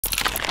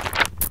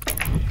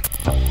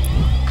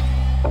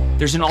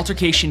There's an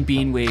altercation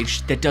being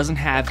waged that doesn't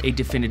have a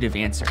definitive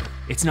answer.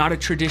 It's not a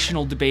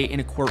traditional debate in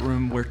a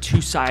courtroom where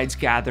two sides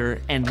gather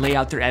and lay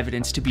out their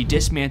evidence to be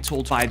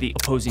dismantled by the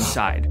opposing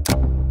side.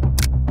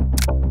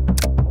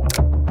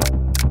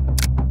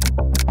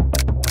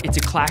 It's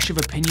a clash of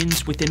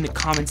opinions within the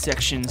comment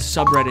sections,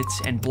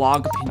 subreddits, and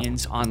blog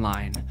opinions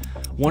online.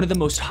 One of the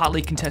most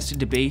hotly contested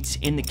debates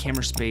in the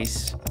camera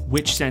space: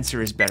 which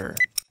sensor is better?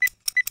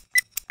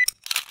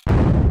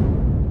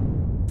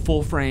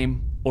 Full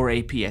frame or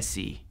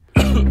APS-c?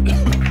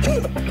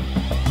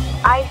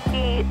 I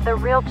see the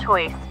real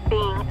choice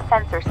being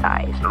sensor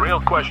size. The real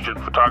question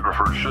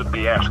photographers should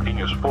be asking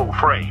is full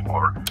frame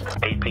or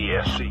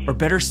APS-c. Or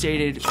better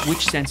stated,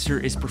 which sensor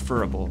is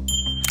preferable?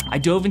 I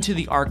dove into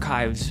the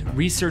archives,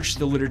 researched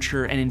the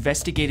literature, and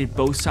investigated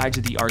both sides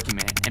of the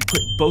argument, and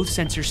put both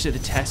sensors to the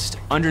test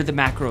under the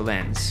macro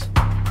lens.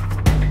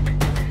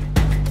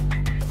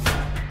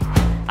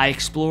 I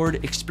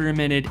explored,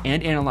 experimented,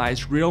 and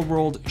analyzed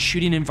real-world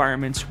shooting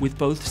environments with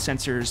both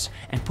sensors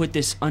and put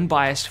this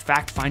unbiased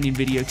fact-finding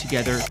video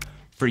together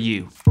for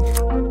you.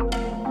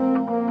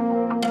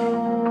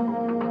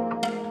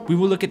 We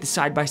will look at the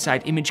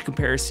side-by-side image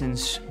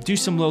comparisons, do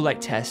some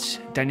low-light tests,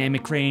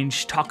 dynamic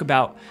range, talk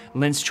about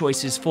lens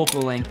choices,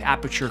 focal length,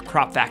 aperture,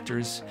 crop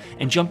factors,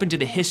 and jump into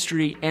the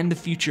history and the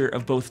future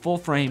of both full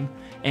frame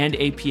and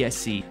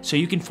APS-c, so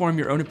you can form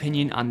your own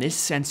opinion on this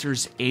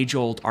sensor's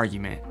age-old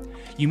argument.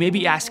 You may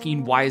be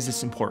asking, why is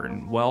this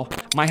important? Well,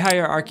 my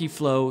hierarchy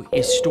flow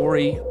is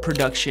story,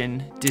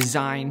 production,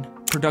 design,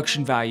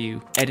 production value,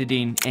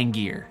 editing, and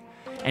gear.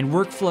 And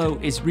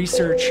workflow is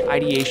research,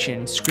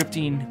 ideation,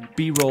 scripting,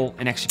 B-roll,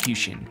 and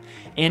execution.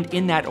 And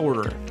in that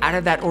order. Out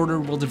of that order,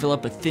 we'll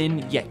develop a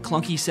thin yet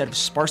clunky set of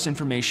sparse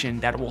information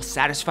that will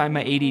satisfy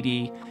my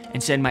ADD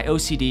and send my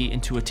OCD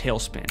into a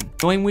tailspin.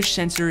 Knowing which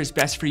sensor is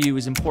best for you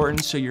is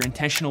important so you're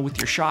intentional with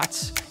your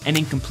shots and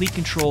in complete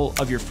control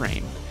of your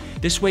frame.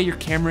 This way your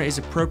camera is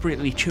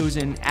appropriately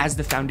chosen as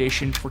the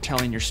foundation for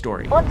telling your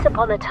story. Once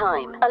upon a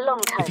time, a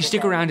long time If you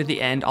stick around to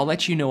the end, I'll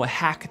let you know a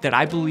hack that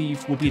I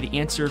believe will be the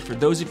answer for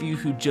those of you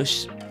who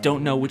just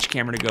don't know which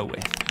camera to go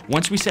with.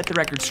 Once we set the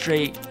record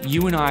straight,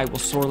 you and I will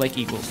soar like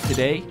eagles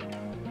today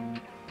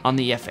on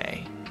the FA.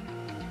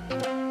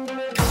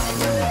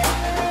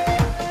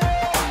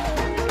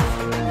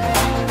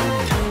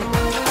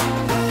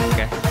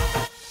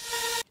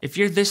 If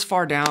you're this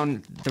far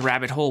down the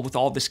rabbit hole with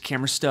all this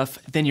camera stuff,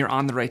 then you're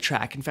on the right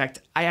track. In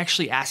fact, I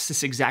actually asked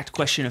this exact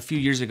question a few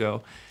years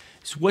ago.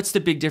 So what's the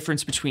big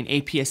difference between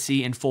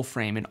APS-c and full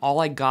frame? And all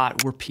I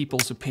got were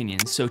people's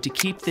opinions. So to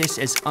keep this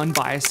as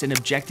unbiased and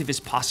objective as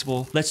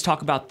possible, let's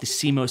talk about the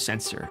CMOS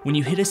sensor. When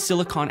you hit a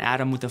silicon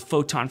atom with a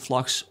photon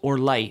flux or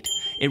light,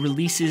 it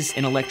releases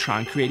an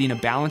electron, creating a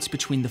balance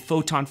between the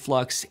photon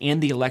flux and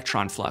the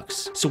electron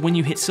flux. So when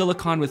you hit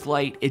silicon with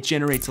light, it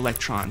generates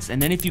electrons.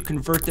 And then if you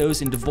convert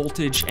those into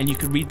voltage and you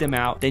can read them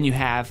out, then you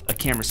have a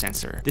camera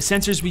sensor. The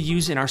sensors we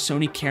use in our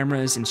Sony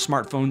cameras and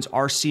smartphones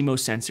are CMOS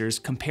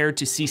sensors compared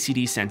to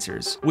CCD sensors,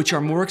 which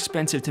are more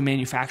expensive to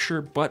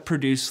manufacture but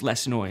produce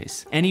less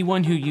noise.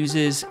 Anyone who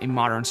uses a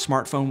modern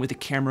smartphone with a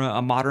camera,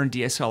 a modern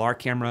DSLR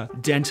camera,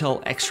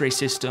 dental X-ray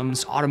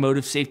systems,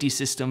 automotive safety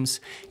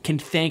systems, can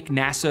thank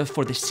NASA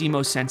for the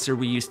CMOS sensor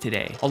we use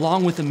today,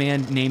 along with a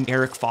man named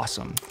Eric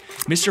Fossum.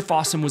 Mr.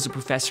 Fossum was a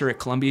professor at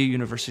Columbia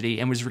University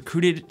and was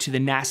recruited to the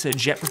NASA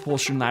Jet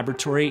Propulsion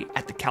Laboratory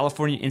at the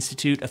California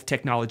Institute of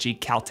Technology,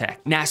 Caltech.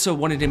 NASA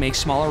wanted to make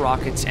smaller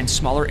rockets and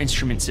smaller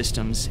instrument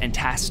systems and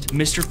tasked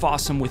Mr.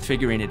 Fossum with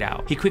figuring it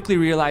out. He quickly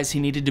realized he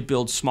needed to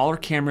build smaller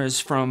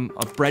cameras from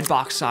a bread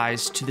box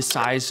size to the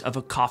size of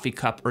a coffee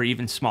cup or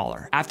even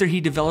smaller. After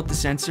he developed the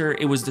sensor,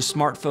 it was the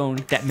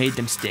smartphone that made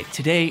them stick.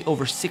 Today,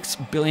 over 6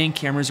 billion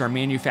cameras are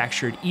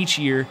manufactured each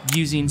year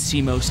using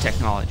CMOS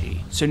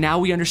technology. So now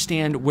we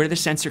understand where the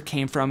sensor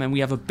came from and we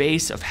have a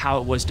base of how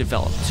it was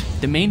developed.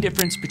 The main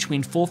difference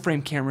between full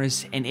frame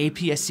cameras and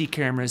APS-c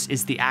cameras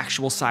is the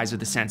actual size of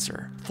the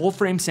sensor. Full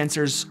frame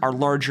sensors are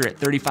larger at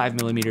 35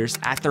 millimeters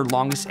at their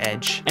longest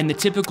edge, and the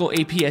typical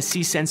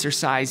APS-c sensor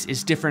size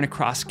is different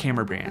across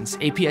camera brands.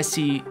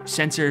 APS-c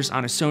sensors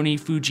on a Sony,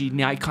 Fuji,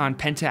 Nikon,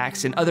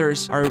 Pentax, and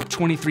others are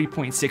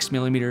 23.6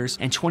 millimeters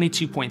and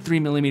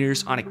 22.3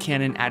 millimeters on a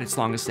Canon at its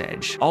longest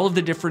edge. All of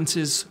the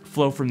differences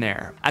flow from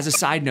there. As a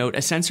side note,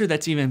 a sensor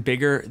that's even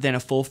bigger than a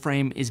full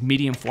frame is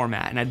medium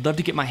format, and I'd love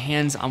to get my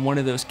hands on one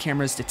of those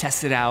cameras to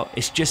test it out.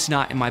 It's just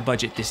not in my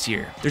budget this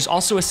year. There's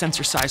also a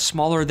sensor size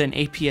smaller than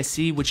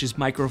APS-c, which is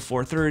micro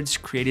four thirds,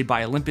 created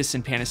by Olympus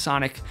and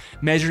Panasonic,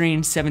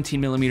 measuring 17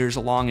 millimeters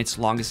along its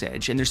longest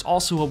edge. And there's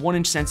also a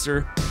 1-inch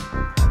sensor.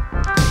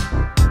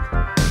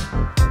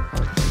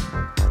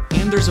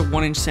 And there's a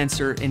 1-inch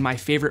sensor in my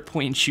favorite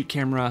point-and-shoot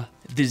camera,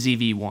 the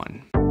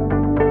ZV-1.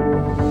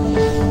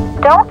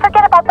 Don't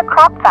forget about the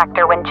crop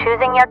factor when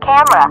choosing your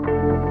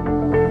camera.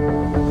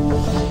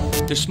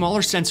 The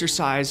smaller sensor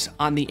size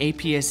on the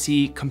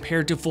APS-c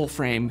compared to full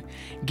frame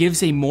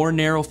gives a more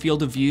narrow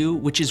field of view,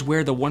 which is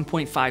where the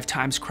 1.5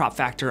 times crop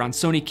factor on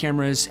Sony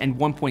cameras and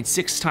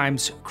 1.6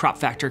 times crop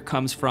factor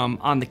comes from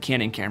on the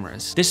Canon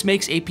cameras. This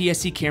makes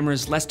APS-c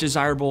cameras less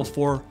desirable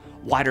for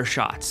wider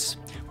shots.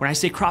 When I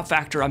say crop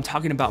factor, I'm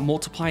talking about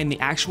multiplying the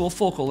actual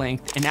focal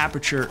length and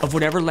aperture of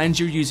whatever lens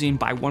you're using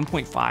by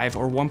 1.5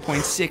 or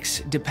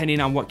 1.6, depending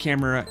on what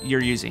camera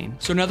you're using.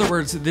 So in other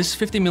words, this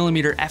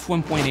 50mm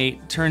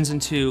f1.8 turns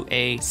into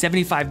a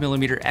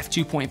 75mm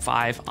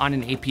f2.5 on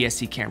an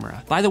APS-C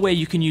camera. By the way,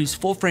 you can use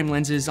full frame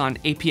lenses on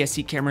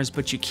APS-C cameras,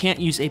 but you can't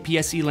use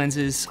APS-C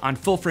lenses on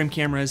full frame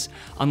cameras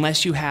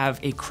unless you have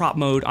a crop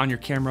mode on your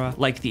camera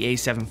like the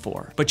A7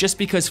 IV. But just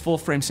because full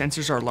frame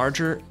sensors are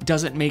larger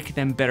doesn't make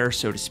them better,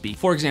 so to speak.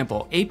 For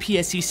example,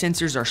 APS-C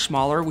sensors are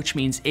smaller, which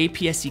means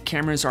APS-C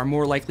cameras are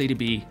more likely to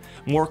be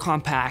more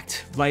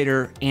compact,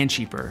 lighter, and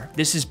cheaper.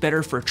 This is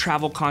better for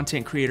travel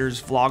content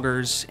creators,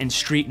 vloggers, and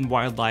street and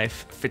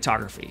wildlife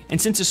photography.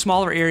 And since a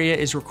smaller area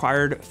is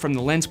required from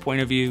the lens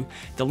point of view,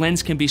 the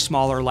lens can be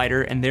smaller,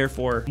 lighter, and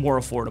therefore more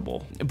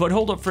affordable. But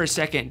hold up for a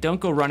second, don't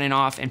go running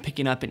off and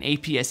picking up an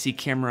APS-C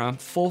camera.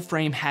 Full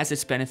frame has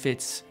its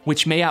benefits,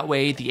 which may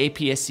outweigh the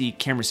APS-C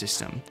camera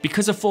system.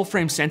 Because a full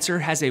frame sensor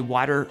has a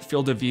wider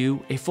field of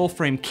view, a full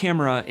frame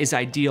camera is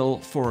ideal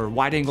for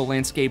wide-angle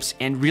landscapes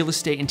and real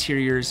estate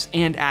interiors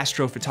and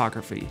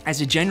astrophotography.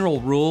 As a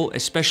general rule,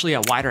 especially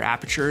at wider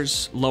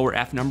apertures, lower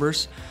f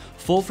numbers,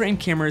 full frame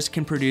cameras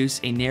can produce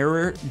a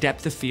narrower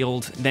depth of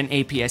field than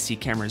APS-C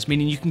cameras,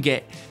 meaning you can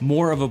get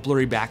more of a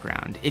blurry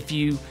background. If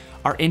you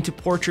are into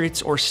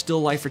portraits or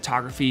still life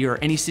photography or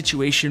any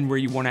situation where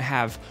you want to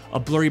have a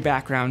blurry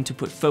background to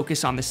put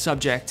focus on the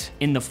subject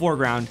in the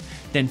foreground,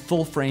 then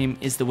full frame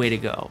is the way to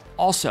go.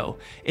 Also,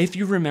 if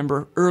you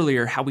remember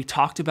earlier how we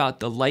talked about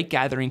the light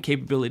gathering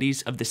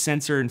capabilities of the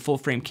sensor in full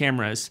frame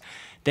cameras,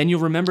 then you'll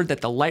remember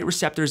that the light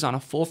receptors on a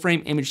full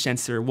frame image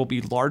sensor will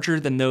be larger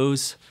than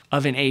those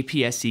of an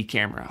APS-C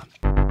camera.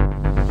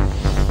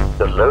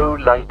 The low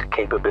light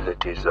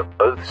capabilities of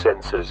both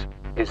sensors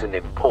is an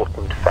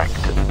important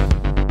factor.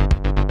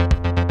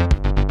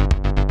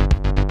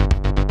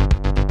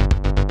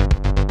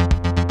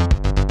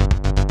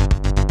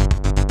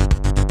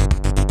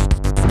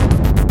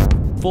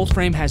 Full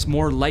frame has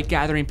more light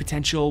gathering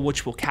potential,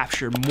 which will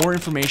capture more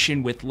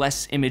information with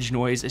less image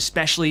noise,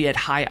 especially at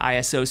high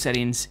ISO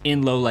settings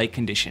in low light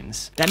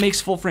conditions. That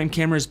makes full frame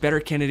cameras better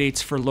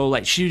candidates for low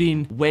light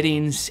shooting,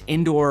 weddings,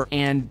 indoor,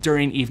 and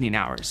during evening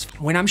hours.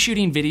 When I'm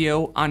shooting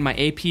video on my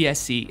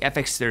APS-C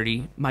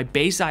FX30, my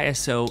base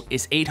ISO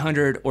is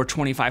 800 or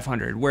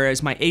 2500,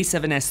 whereas my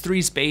A7S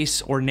III's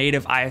base or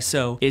native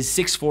ISO is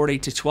 640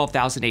 to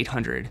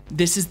 12,800.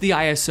 This is the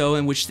ISO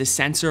in which the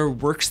sensor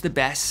works the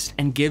best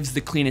and gives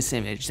the cleanest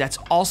image. That's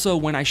also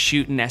when I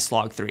shoot in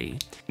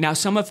S-Log3. Now,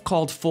 some have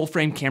called full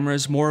frame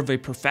cameras more of a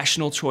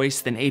professional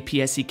choice than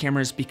APS-C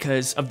cameras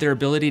because of their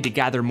ability to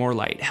gather more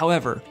light.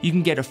 However, you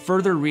can get a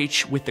further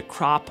reach with the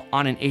crop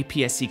on an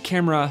APS-C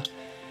camera,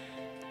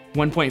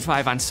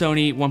 1.5 on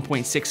Sony,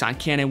 1.6 on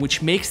Canon,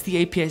 which makes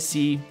the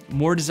APS-C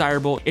more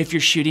desirable if you're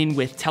shooting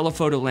with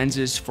telephoto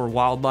lenses for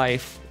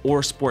wildlife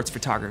or sports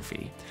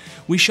photography.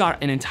 We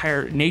shot an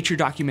entire nature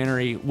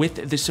documentary with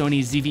the Sony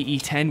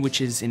ZV-E10, which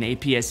is an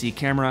APS-C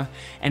camera,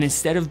 and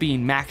instead of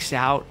being maxed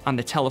out on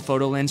the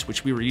telephoto lens,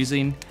 which we were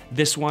using,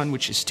 this one,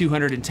 which is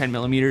 210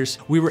 millimeters,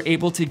 we were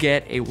able to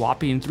get a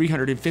whopping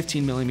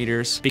 315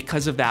 millimeters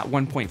because of that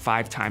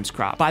 1.5 times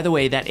crop. By the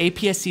way, that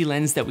APS-C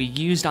lens that we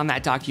used on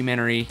that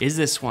documentary is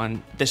this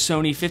one, the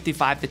Sony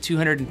 55 to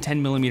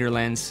 210 millimeter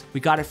lens. We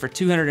got it for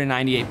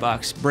 298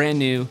 bucks, brand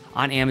new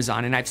on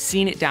Amazon, and I've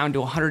seen it down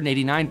to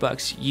 189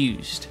 bucks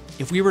used.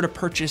 If we were to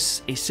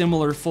purchase a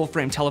similar full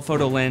frame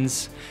telephoto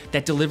lens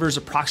that delivers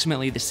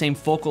approximately the same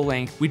focal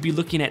length, we'd be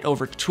looking at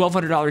over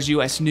 $1,200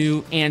 US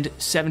new and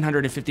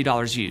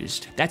 $750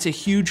 used. That's a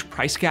huge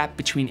price gap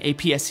between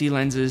APS-C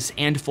lenses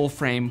and full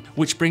frame,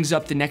 which brings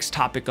up the next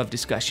topic of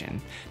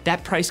discussion.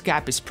 That price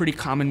gap is pretty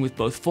common with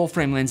both full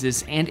frame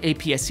lenses and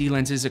APS-C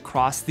lenses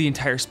across the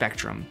entire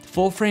spectrum.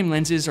 Full frame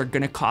lenses are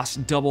gonna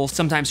cost double,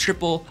 sometimes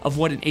triple of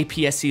what an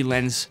APS-C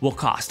lens will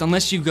cost,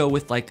 unless you go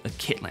with like a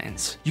kit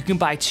lens. You can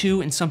buy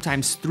 2 and sometimes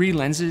 3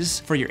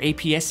 lenses for your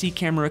APS-C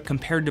camera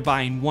compared to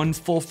buying 1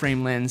 full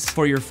frame lens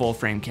for your full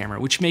frame camera,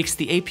 which makes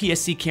the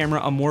APS-C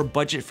camera a more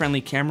budget-friendly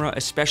camera,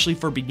 especially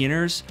for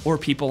beginners or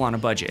people on a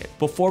budget.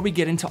 Before we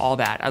get into all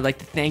that, I'd like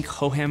to thank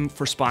Hohem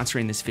for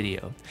sponsoring this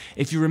video.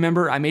 If you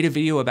remember, I made a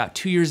video about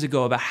 2 years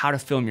ago about how to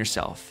film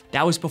yourself.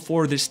 That was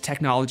before this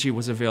technology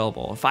was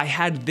available. If I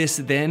had this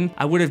then,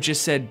 I would have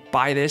just said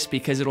buy this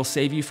because it'll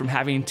save you from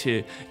having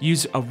to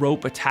use a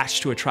rope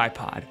attached to a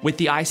tripod. With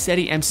the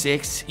iSteady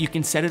M6, you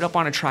can set it up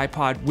on a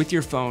tripod with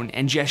your phone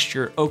and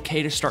gesture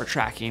OK to start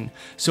tracking,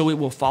 so it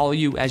will follow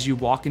you as you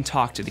walk and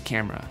talk to the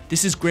camera.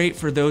 This is great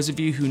for those of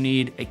you who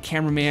need a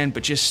cameraman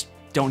but just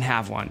don't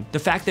have one. The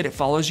fact that it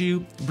follows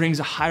you brings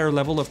a higher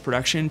level of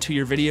production to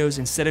your videos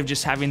instead of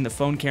just having the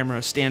phone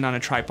camera stand on a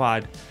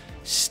tripod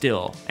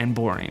still and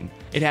boring.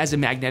 It has a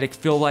magnetic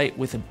fill light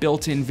with a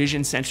built-in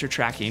vision sensor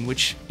tracking,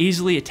 which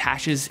easily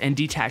attaches and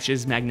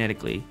detaches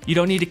magnetically. You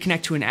don't need to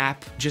connect to an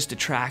app, just to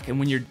track, and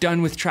when you're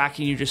done with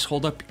tracking, you just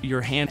hold up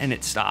your hand and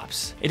it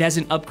stops. It has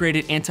an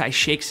upgraded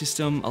anti-shake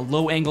system, a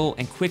low angle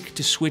and quick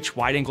to switch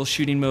wide angle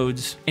shooting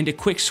modes, and a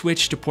quick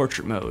switch to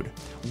portrait mode.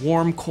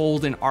 Warm,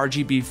 cold, and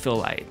RGB fill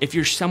light. If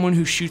you're someone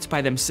who shoots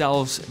by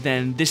themselves,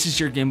 then this is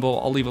your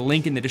gimbal. I'll leave a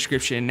link in the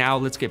description. Now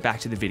let's get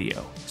back to the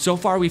video. So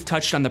far we've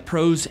touched on the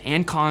pros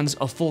and cons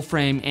of full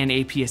frame and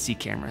APS-c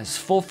cameras.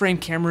 Full frame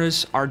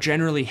cameras are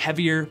generally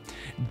heavier,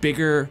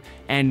 bigger,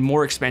 and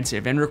more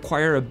expensive and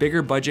require a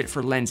bigger budget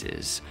for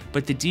lenses,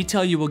 but the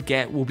detail you will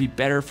get will be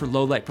better for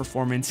low light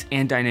performance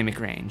and dynamic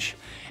range.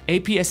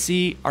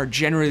 APS-c are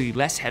generally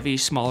less heavy,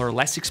 smaller,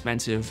 less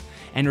expensive,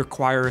 and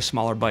require a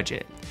smaller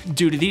budget.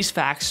 Due to these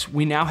facts,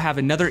 we now have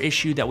another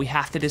issue that we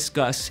have to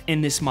discuss in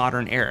this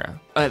modern era.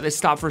 Let's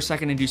stop for a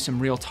second and do some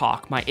real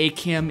talk. My A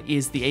cam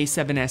is the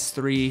A7S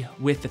III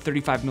with the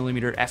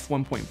 35mm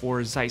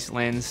f1.4 Zeiss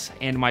lens,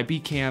 and my B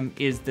cam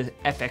is the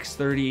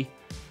FX30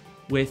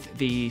 with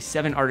the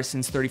 7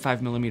 Artisans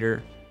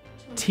 35mm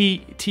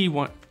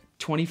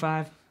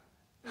T25?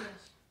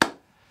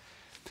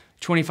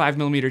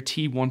 25mm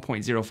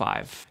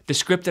T1.05. The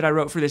script that I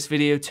wrote for this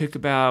video took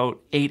about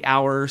 8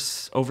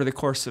 hours over the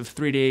course of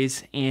 3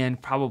 days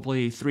and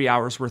probably 3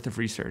 hours worth of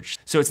research.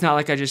 So it's not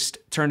like I just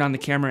turned on the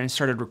camera and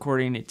started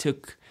recording. It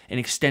took an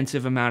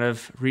extensive amount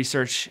of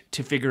research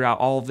to figure out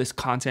all of this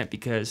content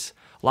because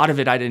a lot of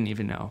it I didn't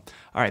even know.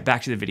 All right,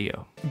 back to the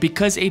video.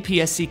 Because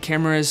APS-c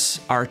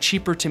cameras are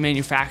cheaper to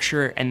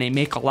manufacture and they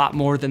make a lot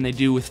more than they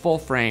do with full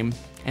frame,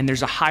 and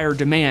there's a higher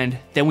demand,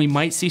 then we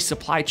might see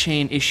supply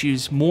chain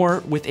issues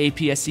more with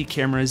APS-c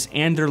cameras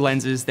and their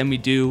lenses than we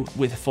do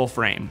with full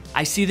frame.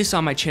 I see this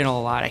on my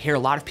channel a lot. I hear a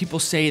lot of people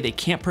say they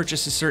can't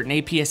purchase a certain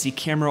APS-c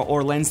camera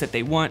or lens that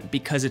they want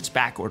because it's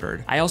back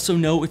ordered. I also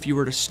know if you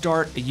were to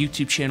start a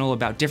YouTube channel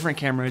about different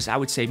cameras, I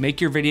would say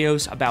make your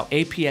videos about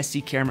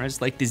APS-c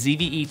cameras like the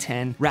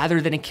ZV-E10 rather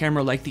than a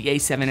camera like the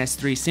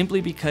A7S III,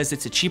 simply because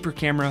it's a cheaper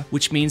camera,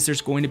 which means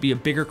there's going to be a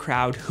bigger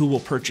crowd who will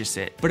purchase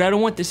it. But I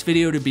don't want this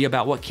video to be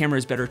about what camera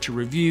is better to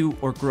review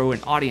or grow an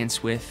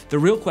audience with. The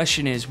real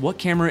question is, what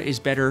camera is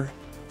better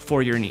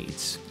for your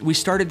needs? We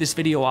started this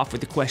video off with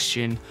the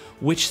question,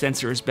 which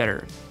sensor is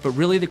better? But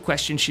really the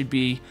question should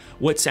be,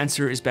 what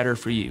sensor is better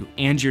for you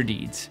and your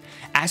needs?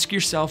 Ask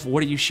yourself,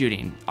 what are you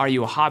shooting? Are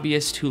you a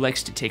hobbyist who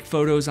likes to take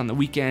photos on the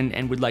weekend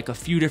and would like a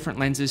few different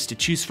lenses to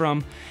choose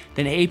from?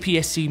 Then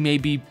APS-c may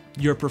be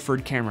your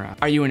preferred camera.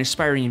 Are you an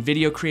aspiring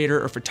video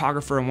creator or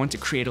photographer and want to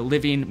create a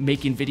living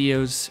making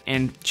videos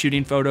and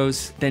shooting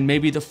photos? Then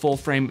maybe the full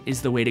frame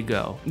is the way to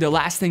go. The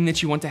last thing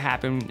that you want to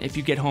happen if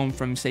you get home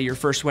from, say, your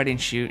first wedding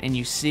shoot and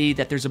you see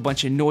that there's a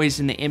bunch of noise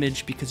in the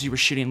image because you were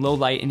shooting low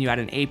light and you had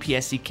an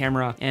APS-c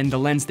camera and the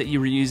lens that you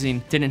were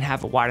using didn't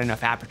have a wide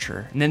enough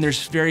aperture. And then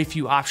there's very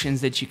few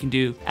options that you can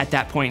do at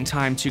that point in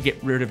time to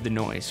get rid of the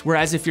noise.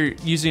 Whereas if you're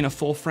using a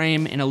full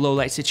frame in a low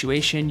light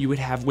situation, you would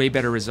have way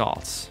better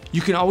results.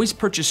 You can always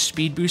purchase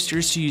speed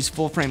boosters to use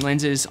full frame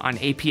lenses on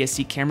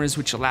APS-c cameras,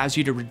 which allows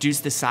you to reduce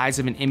the size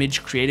of an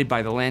image created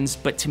by the lens,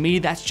 but to me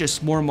that's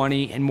just more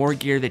money and more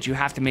gear that you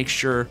have to make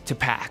sure to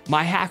pack.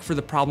 My hack for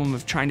the problem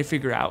of trying to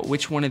figure out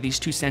which one of these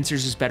two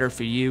sensors is better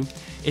for you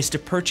is to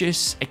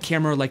purchase a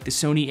camera like the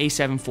Sony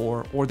a7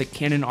 IV or the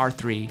Canon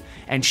R3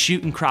 and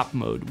shoot in crop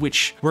mode,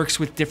 which works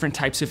with different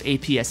types of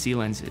APS-c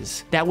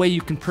lenses. That way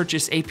you can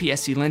purchase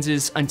APS-c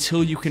lenses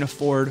until you can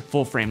afford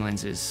full frame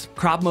lenses.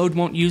 Crop mode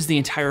won't use the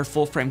entire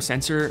full frame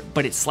sensor,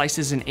 but it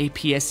slices an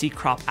APS-c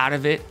crop out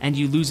of it and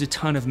you lose a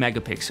ton of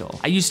megapixel.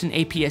 I used an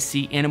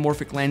APS-c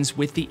anamorphic lens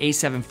with the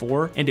a7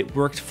 IV and it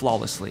worked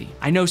flawlessly.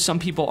 I know some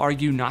people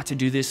argue not to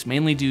do this,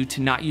 mainly due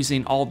to not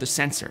using all of the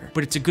sensor,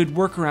 but it's a good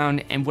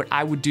workaround and what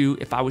I would do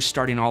if I was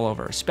starting all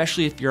over,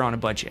 especially if you're on a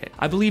budget.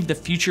 I believe the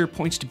future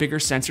points to bigger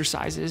sensor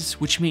sizes,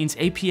 which means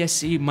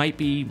APS-c might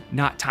be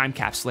not time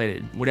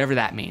capsulated, whatever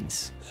that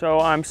means. So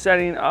I'm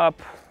setting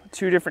up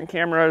two different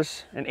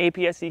cameras, an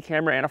APS-c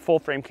camera and a full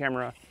frame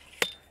camera.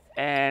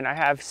 And I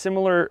have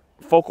similar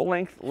focal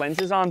length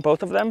lenses on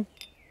both of them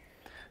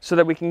so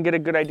that we can get a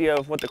good idea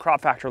of what the crop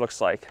factor looks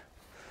like.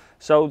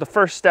 So the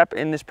first step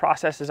in this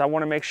process is I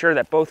want to make sure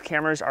that both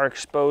cameras are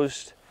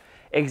exposed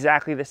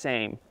exactly the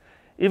same.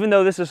 Even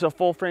though this is a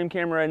full frame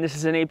camera and this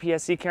is an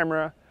APS-c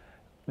camera,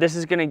 this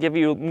is going to give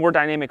you more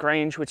dynamic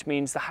range, which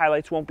means the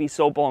highlights won't be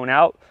so blown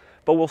out,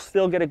 but we'll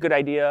still get a good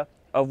idea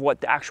of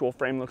what the actual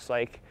frame looks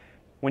like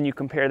when you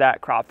compare that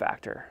crop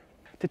factor.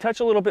 To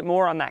touch a little bit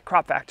more on that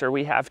crop factor,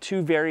 we have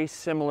two very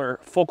similar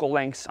focal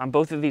lengths on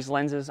both of these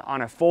lenses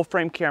on a full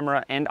frame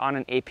camera and on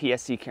an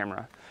APS-c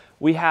camera.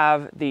 We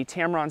have the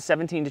Tamron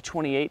 17 to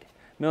 28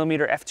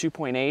 millimeter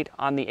f2.8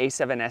 on the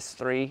A7S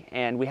III,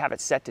 and we have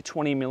it set to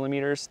 20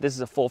 millimeters. This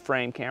is a full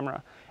frame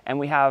camera. And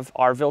we have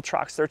our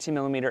Viltrox 13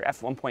 millimeter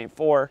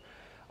f1.4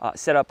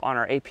 set up on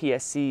our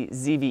APS-c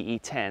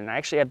ZV-E10. And I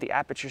actually have the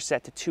aperture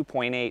set to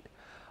 2.8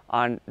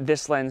 on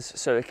this lens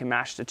so it can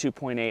match the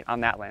 2.8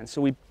 on that lens.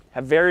 So we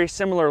have very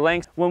similar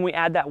lengths. When we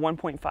add that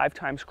 1.5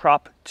 times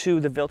crop to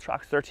the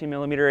Viltrox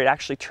 13mm, it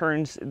actually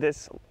turns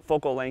this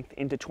focal length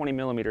into 20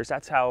 millimeters.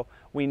 That's how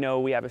we know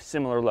we have a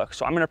similar look.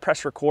 So I'm gonna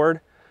press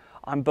record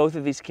on both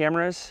of these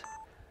cameras.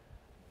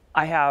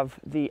 I have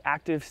the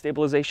active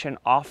stabilization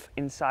off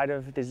inside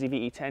of the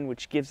ZV-E10,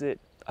 which gives it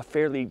a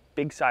fairly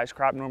big size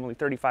crop, normally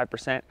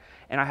 35%,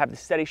 and I have the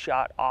steady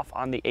shot off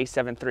on the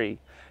A7 III.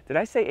 Did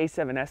I say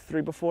A7S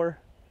III before?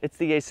 It's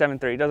the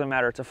A7 III, it doesn't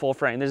matter, it's a full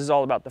frame. This is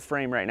all about the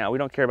frame right now. We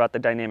don't care about the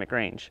dynamic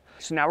range.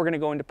 So now we're gonna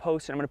go into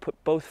post and I'm gonna put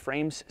both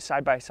frames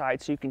side by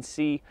side so you can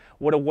see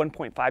what a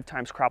 1.5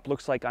 times crop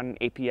looks like on an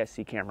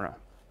APS-c camera.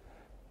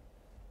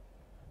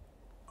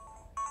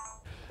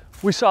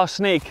 We saw a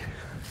snake.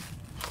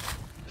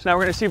 So now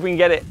we're gonna see if we can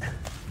get it.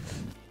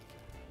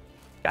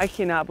 I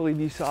cannot believe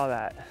you saw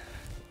that.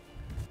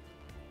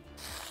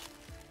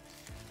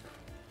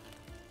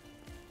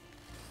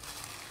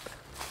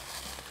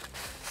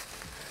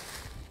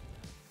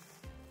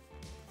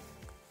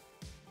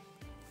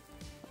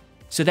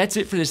 So that's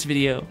it for this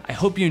video. I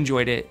hope you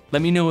enjoyed it.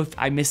 Let me know if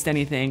I missed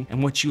anything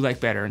and what you like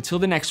better. Until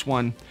the next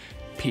one,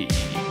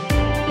 peace.